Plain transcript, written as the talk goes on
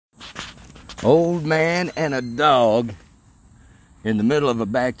Old man and a dog in the middle of a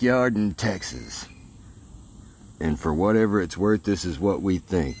backyard in Texas. And for whatever it's worth, this is what we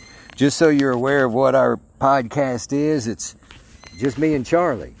think. Just so you're aware of what our podcast is, it's just me and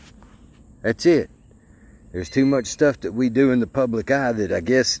Charlie. That's it. There's too much stuff that we do in the public eye that I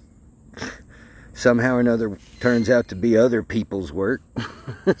guess somehow or another turns out to be other people's work.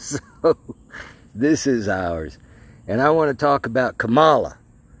 So this is ours. And I want to talk about Kamala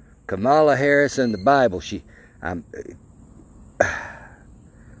Harris and the Bible.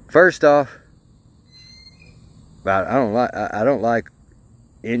 First off, I don't like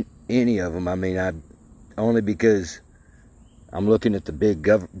any of them. I mean, only because I'm looking at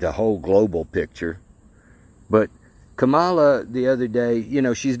the whole global picture. But Kamala, the other day, you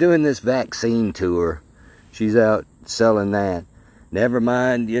know, she's doing this vaccine tour. She's out selling that. Never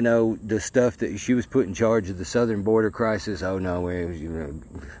mind, you know, the stuff that she was put in charge of the southern border crisis. Oh no,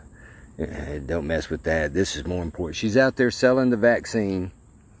 don't mess with that. This is more important. She's out there selling the vaccine,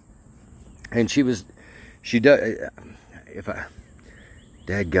 and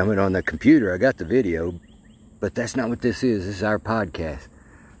dadgummit, on the computer, I got the video, but that's not what this is. This is our podcast.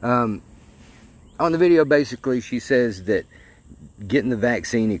 On the video, basically, she says that getting the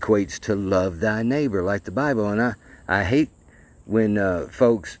vaccine equates to love thy neighbor, like the Bible. And I hate when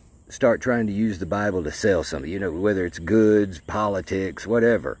folks start trying to use the Bible to sell something, you know, whether it's goods, politics,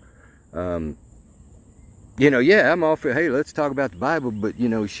 whatever. You know, yeah, I'm all for, hey, let's talk about the Bible, but, you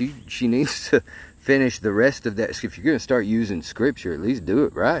know, she needs to finish the rest of that. If you're going to start using Scripture, at least do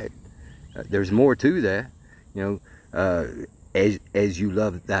it right. There's more to that, you know, as you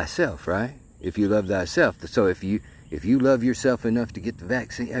love thyself, right? If you love thyself. So if you love yourself enough to get the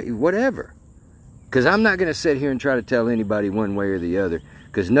vaccine, whatever. Because I'm not going to sit here and try to tell anybody one way or the other.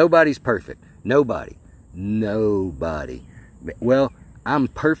 Because nobody's perfect. Nobody. Well, I'm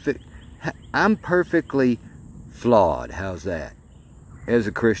perfect. I'm perfectly flawed. How's that? As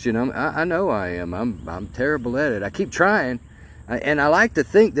a Christian, I know I am. I'm terrible at it. I keep trying. And I like to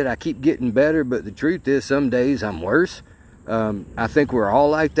think that I keep getting better. But the truth is, some days I'm worse. I think we're all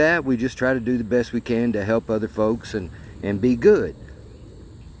like that. We just try to do the best we can to help other folks and be good.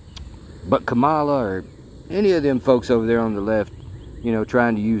 But Kamala or any of them folks over there on the left, you know,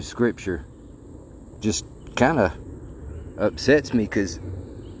 trying to use Scripture just kind of upsets me, because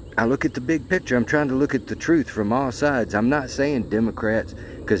I look at the big picture. I'm trying to look at the truth from all sides. I'm not saying Democrats,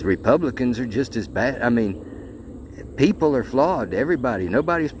 because Republicans are just as bad. I mean, people are flawed. Everybody.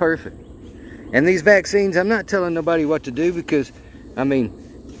 Nobody's perfect. And these vaccines, I'm not telling nobody what to do, because, I mean,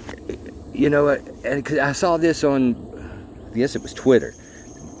 you know, and I saw this on, I guess it was Twitter.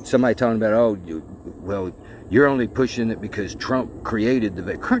 Somebody talking about, oh, well, you're only pushing it because Trump created the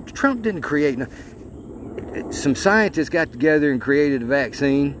vaccine. Trump didn't create. Some scientists got together and created a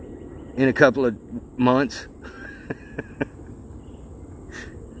vaccine in a couple of months.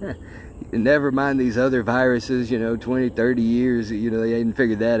 Never mind these other viruses, you know, 20, 30 years, you know, they hadn't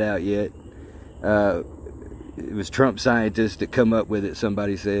figured that out yet. It was Trump scientists that come up with it,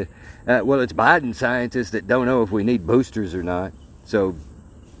 somebody said. Well, it's Biden scientists that don't know if we need boosters or not. So,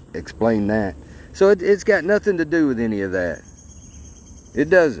 explain that. So, it's got nothing to do with any of that. It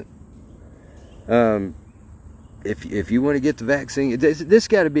doesn't. If you want to get the vaccine, this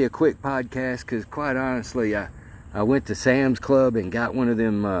got to be a quick podcast, because quite honestly, I went to Sam's Club and got one of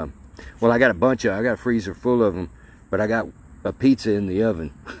them, well, I got a freezer full of them, but I got a pizza in the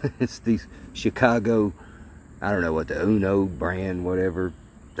oven. It's these Chicago, I don't know what, the Uno brand, whatever.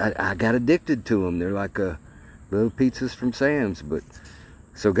 I got addicted to them. They're like little pizzas from Sam's, but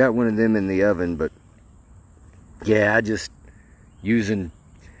so got one of them in the oven. But yeah, I just using,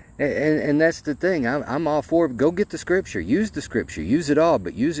 and that's the thing. I'm all for it. Go get the Scripture, use the Scripture, use it all,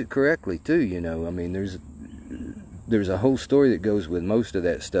 but use it correctly too. You know, I mean, there's a whole story that goes with most of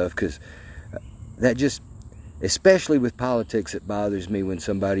that stuff, because that just, especially with politics, it bothers me when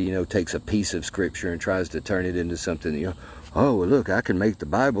somebody, you know, takes a piece of Scripture and tries to turn it into something, you know, oh, well, look, I can make the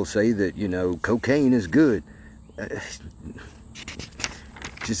Bible say that, you know, cocaine is good.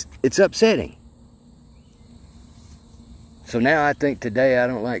 Just, it's upsetting. So now I think today I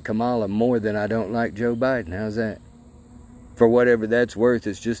don't like Kamala more than I don't like Joe Biden. How's that? For whatever that's worth,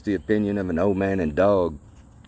 it's just the opinion of an old man and dog.